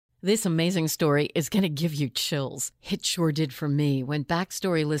This amazing story is going to give you chills. It sure did for me when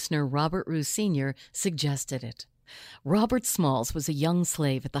Backstory listener Robert Roos Sr. suggested it. Robert Smalls was a young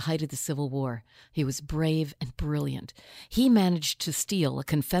slave at the height of the Civil War. He was brave and brilliant. He managed to steal a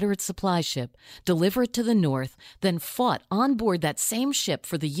Confederate supply ship, deliver it to the North, then fought on board that same ship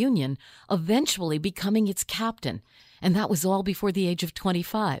for the Union, eventually becoming its captain. And that was all before the age of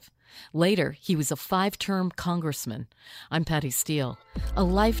 25. Later, he was a 5-term congressman. I'm Patty Steele. A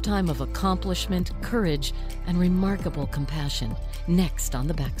lifetime of accomplishment, courage, and remarkable compassion. Next on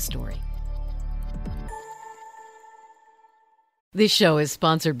The Backstory. This show is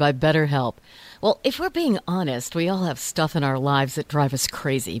sponsored by BetterHelp. Well, if we're being honest, we all have stuff in our lives that drive us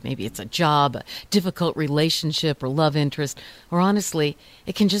crazy. Maybe it's a job, a difficult relationship, or love interest, or honestly,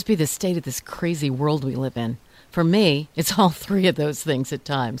 it can just be the state of this crazy world we live in. For me, it's all three of those things at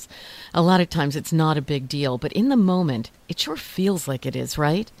times. A lot of times it's not a big deal, but in the moment, it sure feels like it is,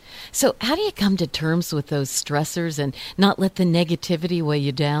 right? So how do you come to terms with those stressors and not let the negativity weigh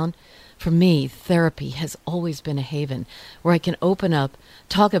you down? For me, therapy has always been a haven where I can open up,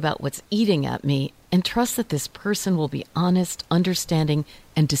 talk about what's eating at me, and trust that this person will be honest, understanding,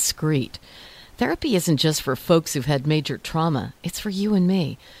 and discreet. Therapy isn't just for folks who've had major trauma. It's for you and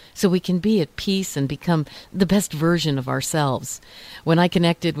me, so we can be at peace and become the best version of ourselves. When I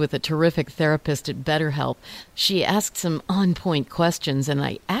connected with a terrific therapist at BetterHelp, she asked some on-point questions, and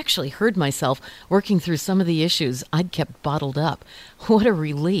I actually heard myself working through some of the issues I'd kept bottled up. What a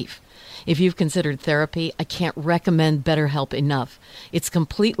relief. If you've considered therapy, I can't recommend BetterHelp enough. It's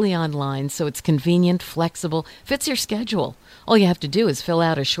completely online, so it's convenient, flexible, fits your schedule. All you have to do is fill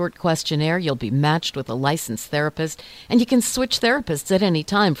out a short questionnaire. You'll be matched with a licensed therapist, and you can switch therapists at any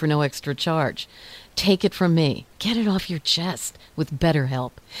time for no extra charge. Take it from me. Get it off your chest with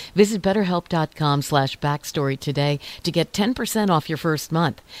BetterHelp. Visit BetterHelp.com/backstory today to get 10% off your first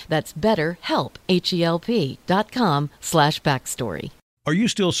month. That's BetterHelp, HELP.com/backstory. Are you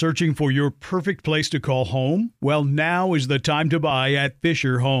still searching for your perfect place to call home? Well, now is the time to buy at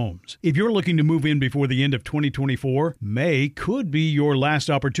Fisher Homes. If you're looking to move in before the end of 2024, May could be your last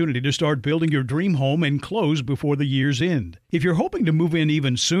opportunity to start building your dream home and close before the year's end. If you're hoping to move in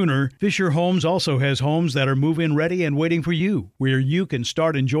even sooner, Fisher Homes also has homes that are move-in ready and waiting for you, where you can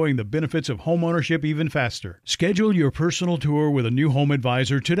start enjoying the benefits of homeownership even faster. Schedule your personal tour with a new home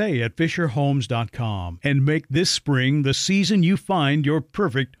advisor today at FisherHomes.com and make this spring the season you find your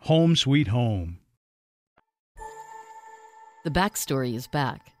perfect home sweet home. The Backstory is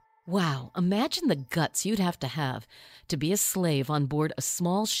back. Wow, imagine the guts you'd have to be a slave on board a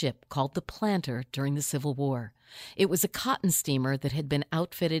small ship called the Planter during the Civil War. It was a cotton steamer that had been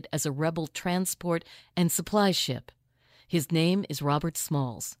outfitted as a rebel transport and supply ship. His name is Robert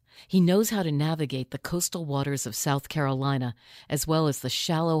Smalls. He knows how to navigate the coastal waters of South Carolina, as well as the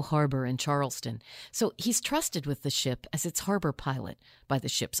shallow harbor in Charleston, so he's trusted with the ship as its harbor pilot by the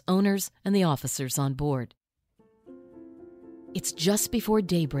ship's owners and the officers on board. It's just before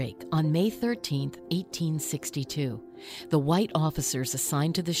daybreak on May 13th, 1862. The white officers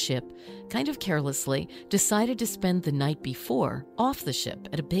assigned to the ship, kind of carelessly, decided to spend the night before off the ship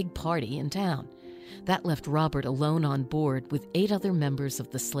at a big party in town. That left Robert alone on board with 8 other members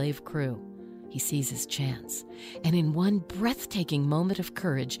of the slave crew. He sees his chance, and in one breathtaking moment of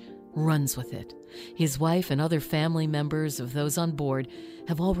courage, runs with it. His wife and other family members of those on board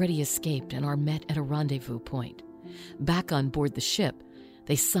have already escaped and are met at a rendezvous point. Back on board the ship,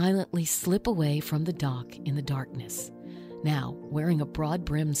 they silently slip away from the dock in the darkness. Now, wearing a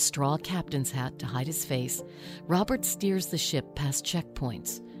broad-brimmed straw captain's hat to hide his face, Robert steers the ship past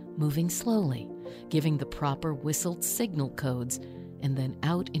checkpoints, moving slowly, giving the proper whistled signal codes, and then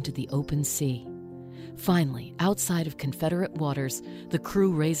out into the open sea. Finally, outside of Confederate waters, the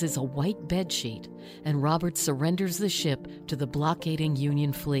crew raises a white bedsheet, and Robert surrenders the ship to the blockading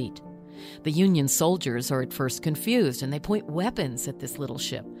Union fleet. The Union soldiers are at first confused, and they point weapons at this little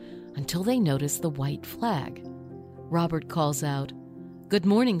ship until they notice the white flag. Robert calls out, "Good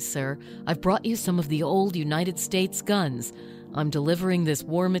morning, sir. I've brought you some of the old United States guns. I'm delivering this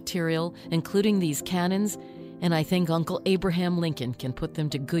war material, including these cannons, and I think Uncle Abraham Lincoln can put them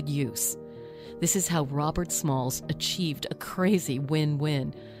to good use." This is how Robert Smalls achieved a crazy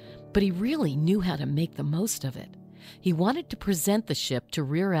win-win, but he really knew how to make the most of it. He wanted to present the ship to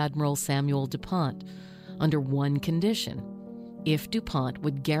Rear Admiral Samuel DuPont under one condition. If DuPont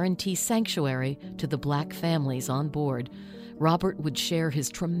would guarantee sanctuary to the black families on board, Robert would share his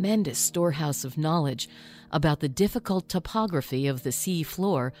tremendous storehouse of knowledge about the difficult topography of the sea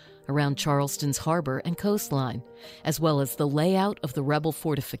floor around Charleston's harbor and coastline, as well as the layout of the rebel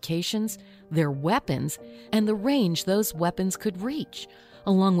fortifications, their weapons, and the range those weapons could reach.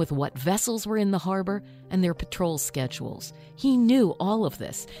 along with what vessels were in the harbor and their patrol schedules. He knew all of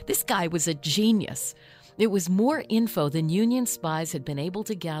this. This guy was a genius. It was more info than Union spies had been able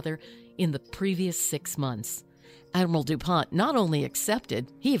to gather in the previous 6 months. Admiral DuPont not only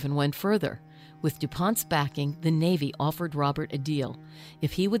accepted, he even went further. With DuPont's backing, the Navy offered Robert a deal.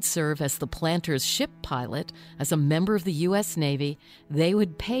 If he would serve as the Planter's ship pilot, as a member of the U.S. Navy, they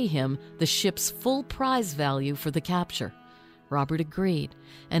would pay him the ship's full prize value for the capture. Robert agreed,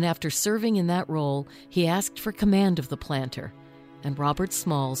 and after serving in that role, he asked for command of the Planter. And Robert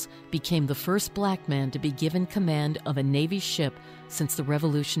Smalls became the first black man to be given command of a Navy ship since the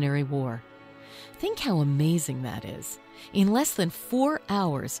Revolutionary War. Think how amazing that is. In less than 4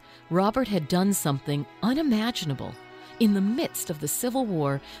 hours, Robert had done something unimaginable. In the midst of the Civil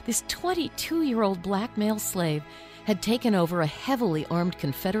War, this 22-year-old black male slave had taken over a heavily armed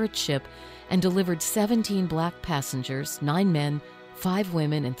Confederate ship and delivered 17 black passengers, 9 men, 5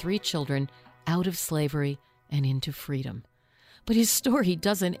 women, and 3 children out of slavery and into freedom. But his story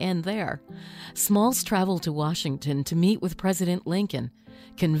doesn't end there. Smalls traveled to Washington to meet with President Lincoln,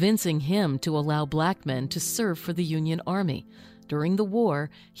 convincing him to allow black men to serve for the Union Army. During the war,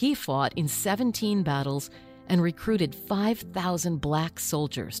 he fought in 17 battles and recruited 5,000 black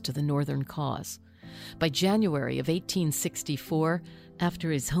soldiers to the Northern cause. By January of 1864,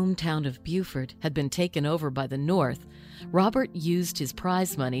 after his hometown of Beaufort had been taken over by the North, Robert used his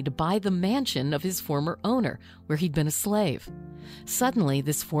prize money to buy the mansion of his former owner, where he'd been a slave. Suddenly,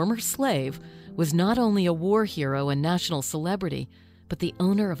 this former slave was not only a war hero and national celebrity, but the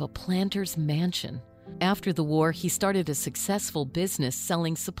owner of a planter's mansion. After the war, he started a successful business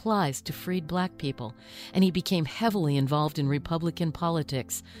selling supplies to freed black people, and he became heavily involved in Republican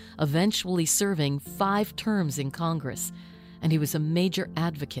politics, eventually serving 5 terms in Congress. And he was a major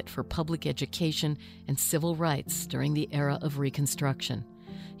advocate for public education and civil rights during the era of Reconstruction.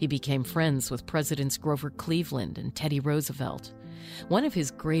 He became friends with Presidents Grover Cleveland and Teddy Roosevelt. One of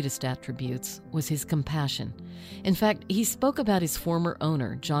his greatest attributes was his compassion. In fact, he spoke about his former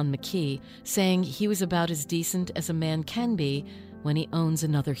owner, John McKee, saying he was about as decent as a man can be when he owns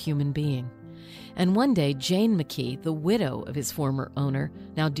another human being. And one day, Jane McKee, the widow of his former owner,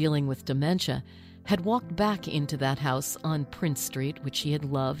 now dealing with dementia, had walked back into that house on Prince Street, which she had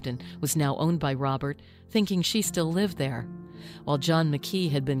loved and was now owned by Robert, thinking she still lived there. While John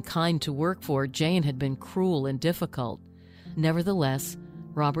McKee had been kind to work for, Jane had been cruel and difficult. Nevertheless,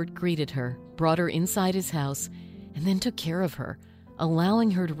 Robert greeted her, brought her inside his house, and then took care of her,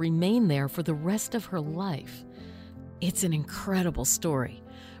 allowing her to remain there for the rest of her life. It's an incredible story.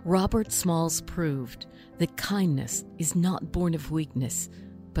 Robert Smalls proved that kindness is not born of weakness,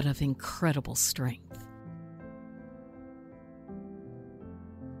 but of incredible strength.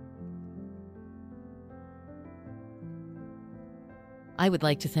 I would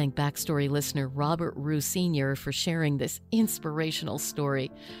like to thank Backstory listener Robert Rue Sr. for sharing this inspirational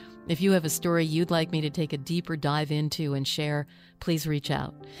story. If you have a story you'd like me to take a deeper dive into and share, please reach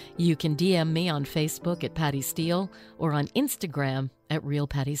out. You can DM me on Facebook at Patty Steele or on Instagram at Real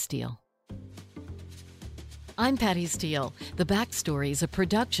Patty Steele. I'm Patty Steele. The Backstory is a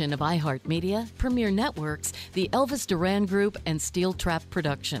production of iHeartMedia, Premier Networks, the Elvis Duran Group, and Steel Trap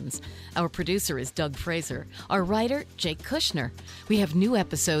Productions. Our producer is Doug Fraser. Our writer, Jake Kushner. We have new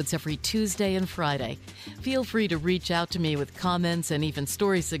episodes every Tuesday and Friday. Feel free to reach out to me with comments and even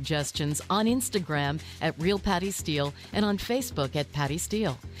story suggestions on Instagram at Real Patty Steele and on Facebook at Patty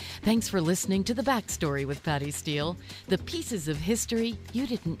Steele. Thanks for listening to The Backstory with Patty Steele, the pieces of history you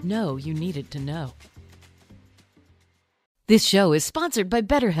didn't know you needed to know. This show is sponsored by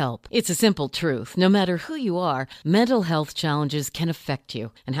BetterHelp. It's a simple truth. No matter who you are, mental health challenges can affect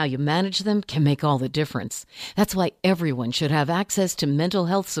you, and how you manage them can make all the difference. That's why everyone should have access to mental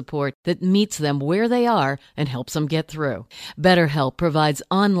health support that meets them where they are and helps them get through. BetterHelp provides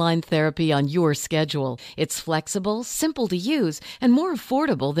online therapy on your schedule. It's flexible, simple to use, and more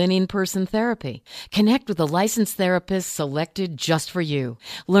affordable than in-person therapy. Connect with a licensed therapist selected just for you.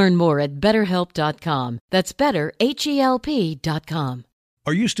 Learn more at BetterHelp.com. That's better, HELP.com.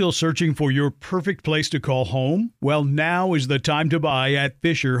 Are you still searching for your perfect place to call home? Well, now is the time to buy at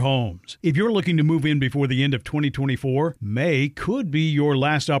Fisher Homes. If you're looking to move in before the end of 2024, May could be your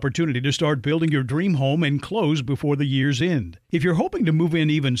last opportunity to start building your dream home and close before the year's end. If you're hoping to move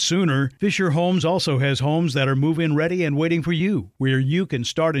in even sooner, Fisher Homes also has homes that are move-in ready and waiting for you, where you can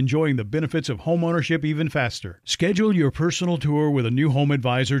start enjoying the benefits of homeownership even faster. Schedule your personal tour with a new home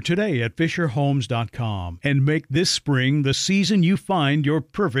advisor today at FisherHomes.com and make this spring the season you find your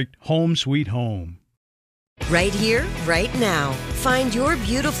perfect home sweet home. Right here, right now. Find your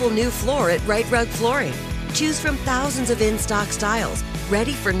beautiful new floor at Right Rug Flooring. Choose from thousands of in-stock styles,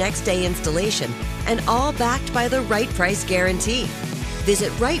 ready for next day installation, and all backed by the right price guarantee.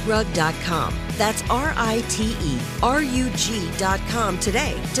 Visit rightrug.com. That's RITERUG.com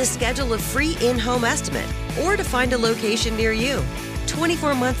today to schedule a free in-home estimate or to find a location near you.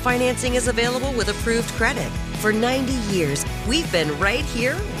 24-month financing is available with approved credit. For 90 years, we've been right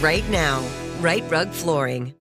here, right now. Right Rug Flooring.